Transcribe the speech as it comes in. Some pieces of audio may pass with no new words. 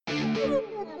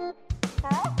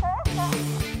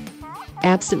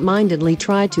Absent-mindedly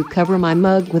tried to cover my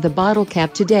mug with a bottle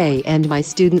cap today and my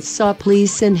students saw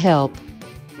please send help.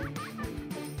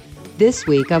 This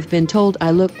week I've been told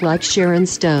I look like Sharon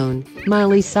Stone,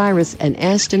 Miley Cyrus and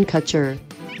Ashton Kutcher.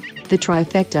 The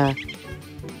trifecta.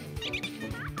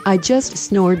 I just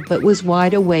snored but was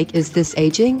wide awake. Is this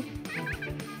aging?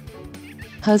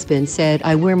 Husband said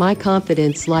I wear my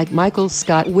confidence like Michael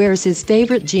Scott wears his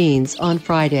favorite jeans on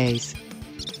Fridays.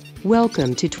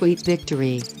 Welcome to Tweet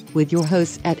Victory with your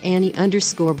hosts at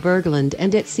Annie_Berglund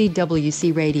and at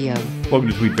CWC Radio. Welcome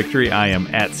to Tweet Victory. I am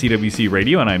at CWC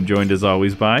Radio, and I'm joined as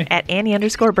always by... At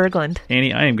Annie_Berglund.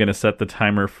 Annie, I am going to set the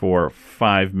timer for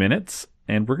 5 minutes,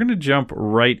 and we're going to jump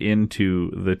right into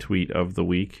the tweet of the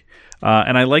week.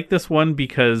 And I like this one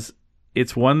because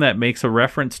it's one that makes a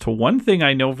reference to one thing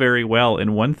I know very well,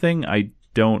 and one thing I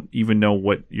don't even know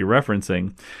what you're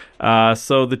referencing.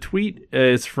 So the tweet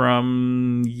is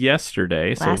from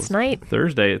yesterday. Last night.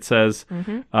 Thursday. It says,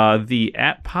 the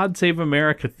at Pod Save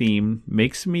America theme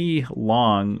makes me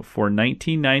long for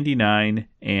 1999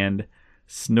 and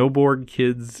Snowboard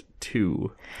Kids 2.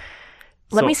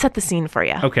 Let me set the scene for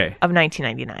you. Okay. Of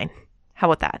 1999. How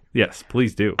about that? Yes,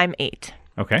 please do. I'm 8.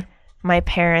 Okay. My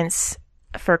parents,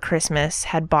 for Christmas,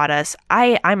 had bought us,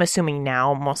 I'm assuming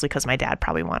now, mostly because my dad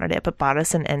probably wanted it, but bought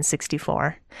us an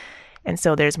N64. And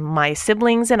so there's my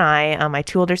siblings and I, my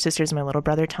 2 older sisters, my little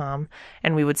brother Tom,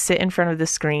 and we would sit in front of the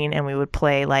screen and we would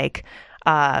play like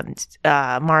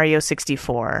Mario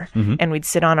 64. Mm-hmm. And we'd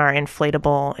sit on our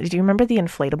inflatable, do you remember the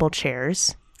inflatable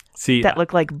chairs? See, that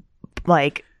look like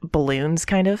balloons,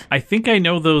 kind of. I think I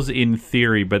know those in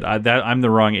theory, but I'm the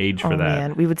wrong age for that.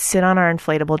 Man, we would sit on our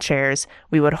inflatable chairs.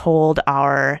 We would hold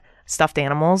our stuffed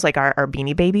animals, like our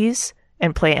Beanie Babies,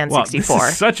 and play N64. Wow, this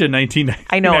is such a 1999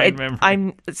 I know. memory.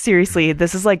 I'm seriously.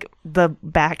 This is like the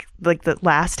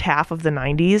last half of the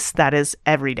 90s. That is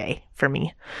every day for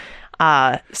me.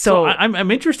 So I'm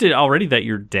interested already that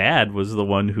your dad was the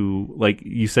one who, like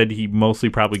you said, he mostly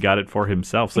probably got it for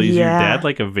himself. So is your dad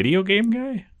like a video game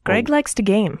guy? Greg likes to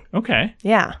game. Okay.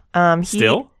 Yeah.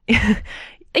 Still?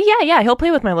 Yeah. He'll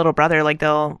play with my little brother. Like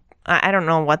I don't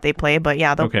know what they play, but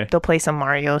yeah, they'll play some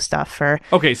Mario stuff for.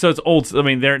 Okay, so it's old. I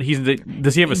mean,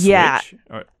 does he have a Switch? Yeah.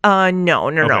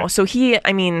 No. So is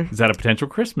that a potential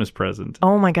Christmas present?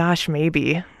 Oh my gosh,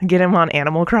 maybe get him on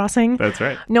Animal Crossing. That's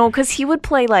right. No, because he would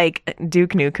play like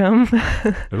Duke Nukem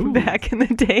back in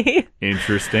the day.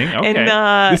 Interesting. Okay.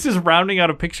 And, this is rounding out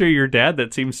a picture of your dad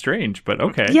that seems strange, but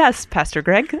okay. Yes, Pastor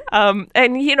Greg.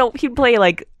 And he'd play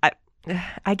like.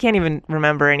 I can't even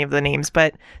remember any of the names,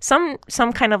 but some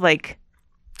kind of like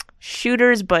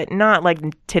shooters, but not like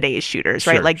today's shooters,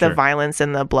 right? Like the violence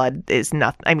and the blood is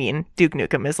nothing. I mean, Duke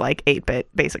Nukem is like 8-bit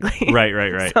basically.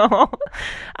 Right. So,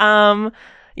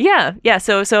 yeah.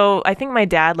 So I think my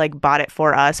dad like bought it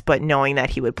for us, but knowing that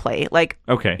he would play. Like,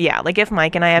 okay, yeah. Like if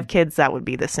Mike and I have kids, that would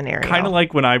be the scenario. Kind of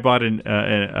like when I bought an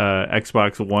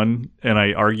Xbox One, and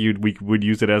I argued we would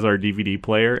use it as our DVD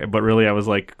player, but really I was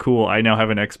like, cool, I now have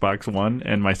an Xbox One,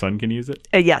 and my son can use it.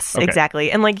 Yes, okay. Exactly.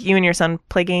 And like you and your son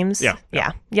play games. Yeah.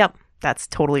 Yep. That's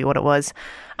totally what it was.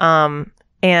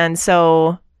 And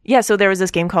so there was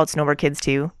this game called Snowboard Kids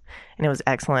 2, and it was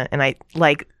excellent. And I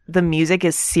like. The music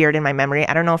is seared in my memory.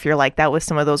 I don't know if you're like that with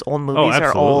some of those old movies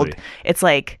or old. It's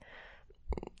like,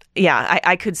 yeah,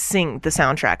 I could sing the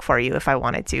soundtrack for you if I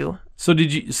wanted to. So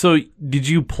did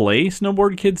you play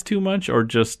Snowboard Kids too much, or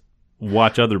just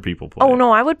watch other people play? Oh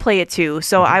no, I would play it too.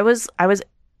 So I was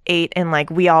 8, and like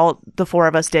the 4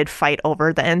 of us did fight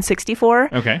over the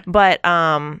N64. Okay,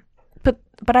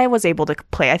 but I was able to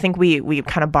play. I think we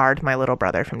kind of barred my little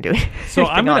brother from doing so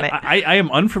I am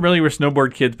unfamiliar with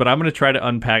Snowboard Kids, but I'm going to try to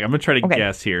unpack. I'm going to try to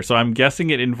guess here. So I'm guessing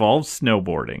it involves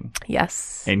snowboarding.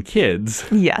 Yes. And kids.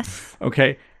 Yes.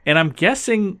 Okay. And I'm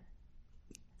guessing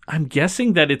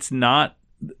that it's not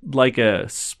like a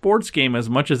sports game as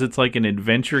much as it's like an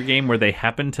adventure game where they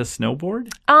happen to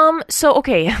snowboard. So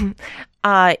okay.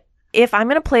 If I'm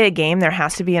going to play a game, there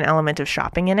has to be an element of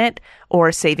shopping in it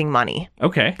or saving money.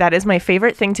 Okay. That is my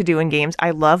favorite thing to do in games. I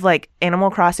love, like, Animal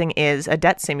Crossing is a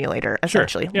debt simulator,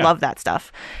 essentially. Sure, yeah. Love that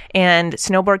stuff. And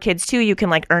Snowboard Kids, too, you can,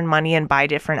 like, earn money and buy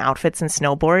different outfits and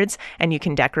snowboards, and you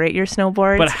can decorate your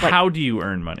snowboards. But how do you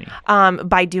earn money?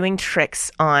 By doing tricks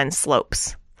on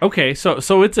slopes. Okay, so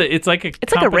it's like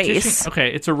a race. Okay,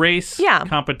 it's a race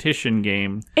competition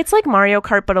game. It's like Mario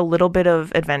Kart, but a little bit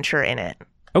of adventure in it.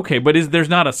 Okay, but there's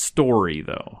not a story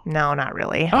though? No, not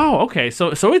really. Oh, okay.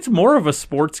 So it's more of a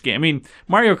sports game. I mean,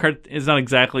 Mario Kart is not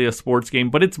exactly a sports game,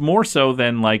 but it's more so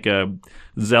than like a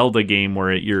Zelda game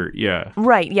where yeah.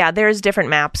 Right, yeah. There's different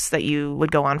maps that you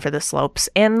would go on for the slopes.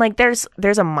 And like there's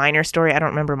a minor story. I don't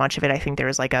remember much of it. I think there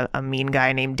was like a mean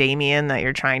guy named Damien that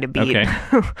you're trying to beat. Okay.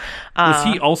 Was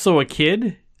he also a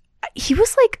kid? He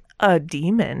was like a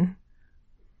demon.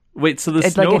 Wait, so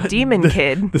It's like a demon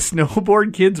kid. The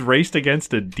snowboard kids raced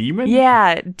against a demon?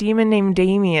 Yeah, demon named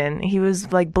Damien. He was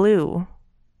like blue.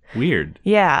 Weird.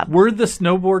 Yeah. Were the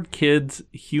snowboard kids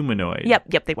humanoid?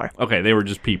 Yep, they were. Okay, they were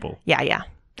just people. Yeah.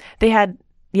 They had,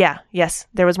 yes.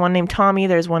 There was one named Tommy.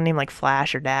 There's one named like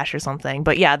Flash or Dash or something.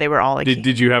 But yeah, they were all like...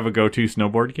 Did you have a go-to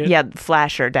snowboard kid? Yeah,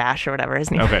 Flash or Dash or whatever his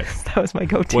name Okay. was. That was my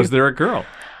go-to. Was there a girl?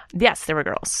 Yes, there were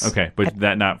girls. Okay, but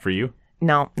that not for you?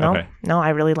 No. Okay. No, I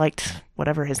really liked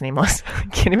whatever his name was. I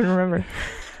can't even remember.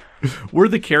 Were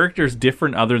the characters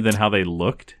different other than how they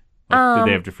looked? Like, did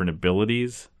they have different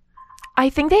abilities? I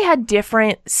think they had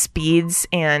different speeds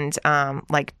and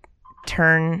like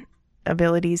turn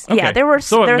abilities. Okay. Yeah, there were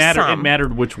So there it were mattered. some. It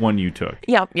mattered which one you took.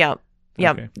 Yep.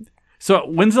 Okay. So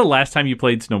when's the last time you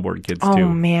played Snowboard Kids 2? Oh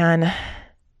man,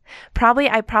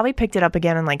 I probably picked it up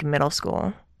again in like middle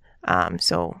school.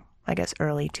 So I guess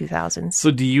early 2000s.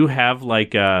 So do you have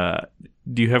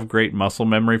great muscle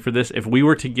memory for this? If we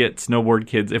were to get Snowboard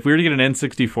Kids, if we were to get an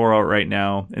N64 out right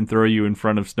now and throw you in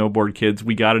front of Snowboard Kids,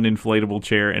 we got an inflatable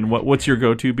chair. And what's your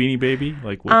go-to Beanie Baby?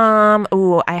 Like,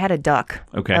 I had a duck.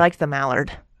 Okay. I liked the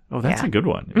mallard. Oh, that's Yeah. a good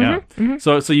one. Yeah.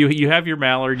 So you have your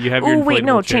mallard, you have your inflatable Wait,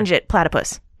 no, chair. change it.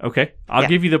 Platypus. Okay. I'll Yeah.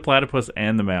 give you the platypus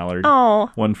and the mallard.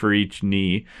 Oh. One for each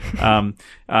knee.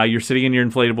 You're sitting in your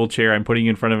inflatable chair. I'm putting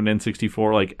you in front of an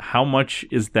N64. Like, how much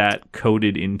is that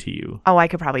coded into you? Oh, I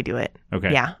could probably do it.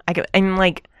 Okay. Yeah, I could. And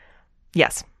like,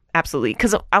 yes, absolutely.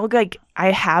 Because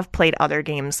I have played other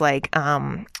games like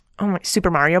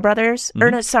Super Mario Brothers. Or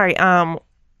no, sorry.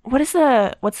 What's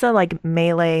the like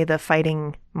Melee, the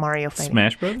fighting Mario fighting?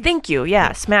 Smash Brothers? Thank you.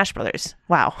 Yeah, Smash Brothers.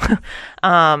 Wow.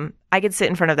 I could sit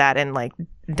in front of that and like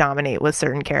dominate with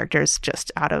certain characters just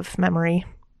out of memory.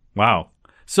 Wow.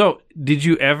 So, did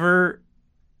you ever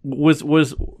was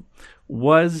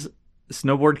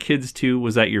Snowboard Kids 2,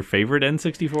 was that your favorite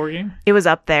N64 game? It was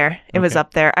up there. It was Okay.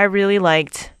 up there. I really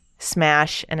liked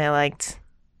Smash and I liked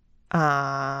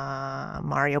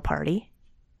Mario Party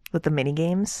with the mini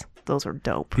games. Those were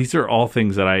dope. These are all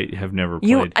things that I have never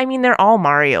played. I mean, they're all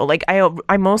Mario. Like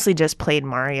I mostly just played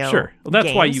Mario. Sure. Well,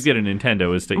 that's why games. you get a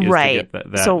Nintendo is to Right.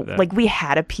 get that. So that. like we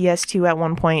had a PS2 at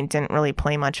one point, didn't really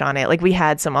play much on it. Like we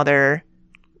had some other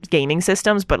gaming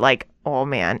systems, but like, oh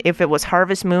man, if it was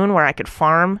Harvest Moon where I could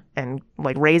farm and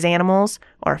like raise animals,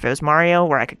 or if it was Mario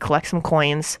where I could collect some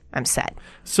coins, I'm set.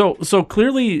 So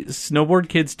clearly, Snowboard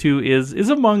Kids 2 is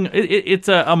among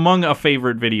among a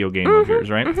favorite video game of yours,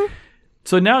 right? Mm-hmm.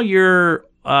 So now you're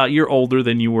older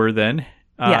than you were then.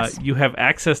 Yes. You have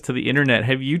access to the internet.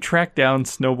 Have you tracked down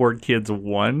Snowboard Kids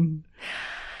 1?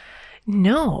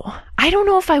 No, I don't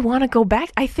know if I want to go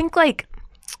back. I think like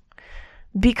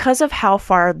because of how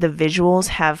far the visuals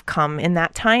have come in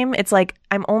that time, it's like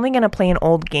I'm only going to play an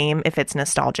old game if it's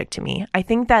nostalgic to me. I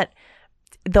think that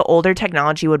the older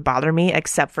technology would bother me,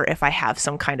 except for if I have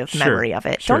some kind of memory of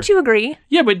it. Sure. Don't you agree?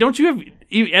 Yeah, but don't you have,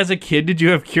 as a kid, did you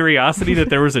have curiosity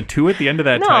that there was a 2 at the end of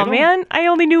that No, title? man. I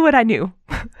only knew what I knew.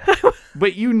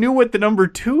 But you knew what the number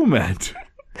 2 meant.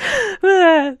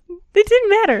 It didn't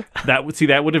matter.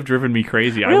 That would have driven me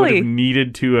crazy. I would Really? have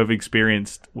needed to have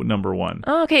experienced number 1.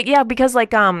 Oh, okay, yeah, because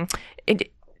like did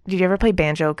you ever play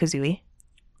Banjo-Kazooie?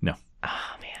 No.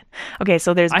 Oh man. Okay,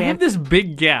 so there's I have this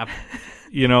big gap,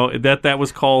 that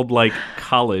was called like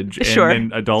college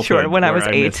and then adulthood. Sure, when I where was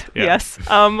 8. missed- yeah. Yes.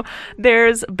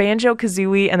 There's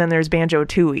Banjo-Kazooie and then there's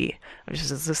Banjo-Tooie, which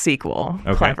is a sequel.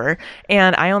 Okay. Clever.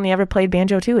 And I only ever played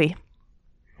Banjo-Tooie.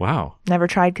 Wow. Never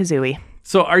tried Kazooie.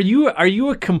 So are you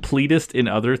a completist in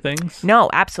other things? No,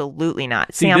 absolutely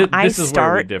not. See, Sam, this I is where we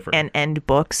start differ. and end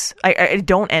books. I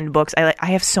don't end books. I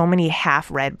have so many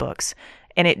half-read books.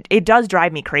 And it does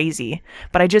drive me crazy,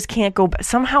 but I just can't go.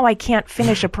 Somehow I can't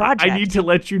finish a project. I need to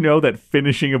let you know that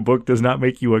finishing a book does not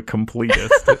make you a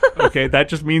completist. Okay, that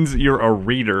just means you're a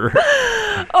reader.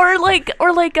 or like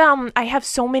I have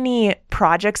so many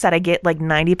projects that I get like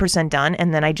 90% done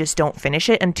and then I just don't finish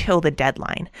it until the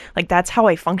deadline. Like that's how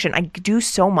I function. I do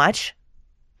so much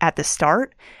at the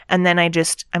start and then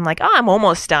I'm like, I'm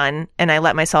almost done, and I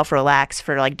let myself relax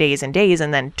for like days and days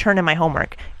and then turn in my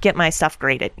homework, get my stuff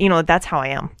graded. That's how I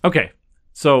am. Okay,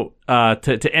 so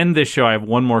to end this show, I have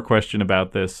one more question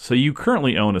about this. So you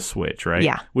currently own a Switch, right?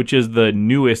 Yeah. Which is the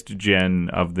newest gen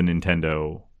of the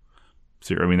Nintendo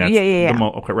series. I mean, that's Yeah.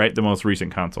 the most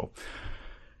recent console.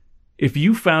 If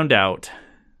you found out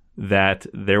that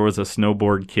there was a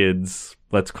Snowboard Kids,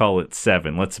 let's call it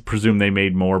 7, let's presume they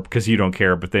made more because you don't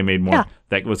care, but they made more,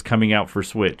 that was coming out for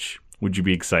Switch, would you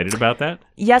be excited about that?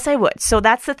 Yes, I would. So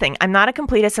that's the thing. I'm not a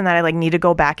completist in that I need to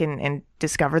go back and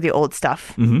discover the old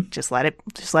stuff. Mm-hmm. Just let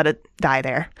it die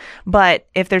there. But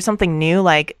if there's something new,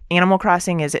 like Animal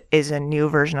Crossing is a new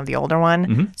version of the older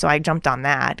one, so I jumped on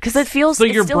that because it feels so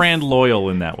you're brand loyal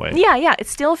in that way. Yeah. It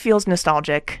still feels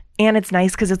nostalgic, and it's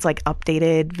nice because it's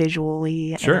updated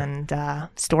visually and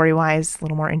story wise, a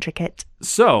little more intricate.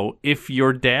 So if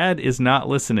your dad is not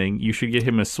listening, you should get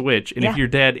him a Switch, and if your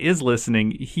dad is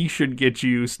listening, he should get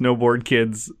you Snowboard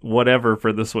Kids whatever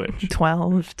for the Switch.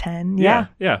 12, 10, Yeah.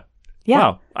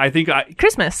 Wow. I think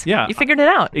Christmas. Yeah. You figured it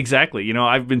out. Exactly.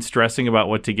 I've been stressing about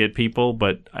what to get people,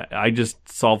 but I just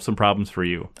solved some problems for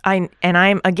you. I'm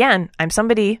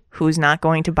somebody who's not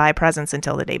going to buy presents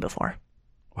until the day before.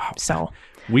 Wow. So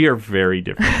we are very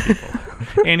different people.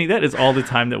 Annie, that is all the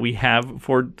time that we have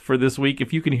for this week.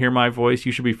 If you can hear my voice,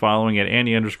 you should be following at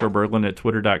Annie_Berglund at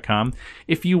twitter.com.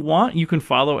 If you want, you can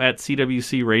follow at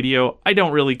CWC Radio. I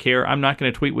don't really care. I'm not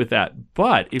going to tweet with that.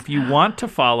 But if you want to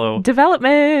follow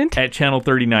development at Channel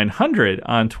 3900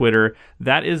 on Twitter,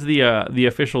 that is the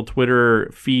official Twitter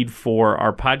feed for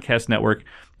our podcast network.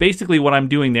 Basically, what I'm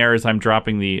doing there is I'm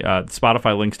dropping the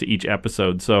Spotify links to each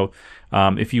episode. So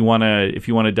if you want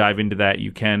to dive into that,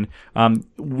 you can.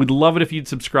 Would love it if you'd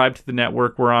subscribe to the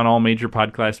network. We're on all major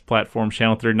podcast platforms.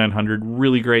 Channel 3900,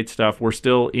 really great stuff. We're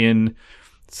still in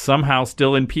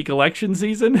peak election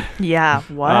season. Yeah,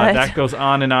 what? That goes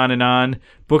on and on and on.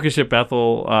 Bookish at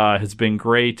Bethel has been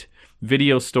great.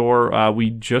 Video Store. We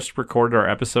just recorded our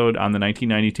episode on the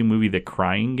 1992 movie The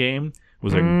Crying Game. It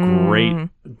was a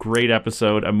great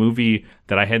episode. A movie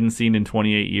that I hadn't seen in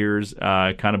 28 years.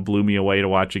 Kind of blew me away to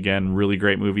watch again. Really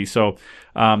great movie. So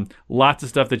lots of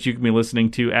stuff that you can be listening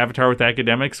to. Avatar with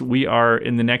Academics. We are,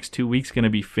 in the next 2 weeks, going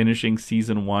to be finishing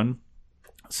season 1.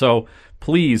 So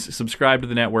please subscribe to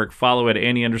the network. Follow at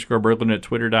Annie_Berglund at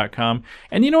twitter.com.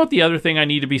 And you know what the other thing I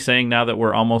need to be saying now that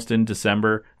we're almost in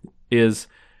December is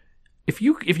if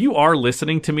you are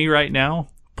listening to me right now,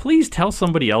 please tell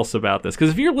somebody else about this. Because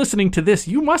if you're listening to this,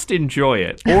 you must enjoy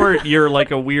it. Or you're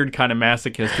like a weird kind of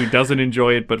masochist who doesn't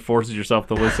enjoy it but forces yourself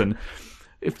to listen.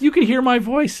 If you can hear my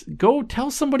voice, go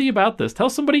tell somebody about this. Tell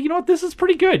somebody, you know what, this is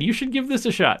pretty good. You should give this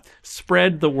a shot.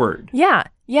 Spread the word. Yeah.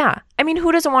 I mean,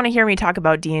 who doesn't want to hear me talk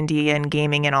about D&D and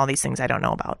gaming and all these things I don't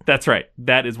know about? That's right.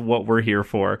 That is what we're here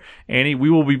for. Annie,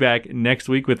 we will be back next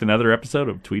week with another episode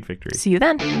of Tweet Victory. See you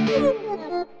then.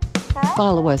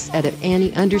 Follow us at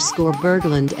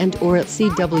Annie_Berglund and or at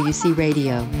CWC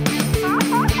Radio.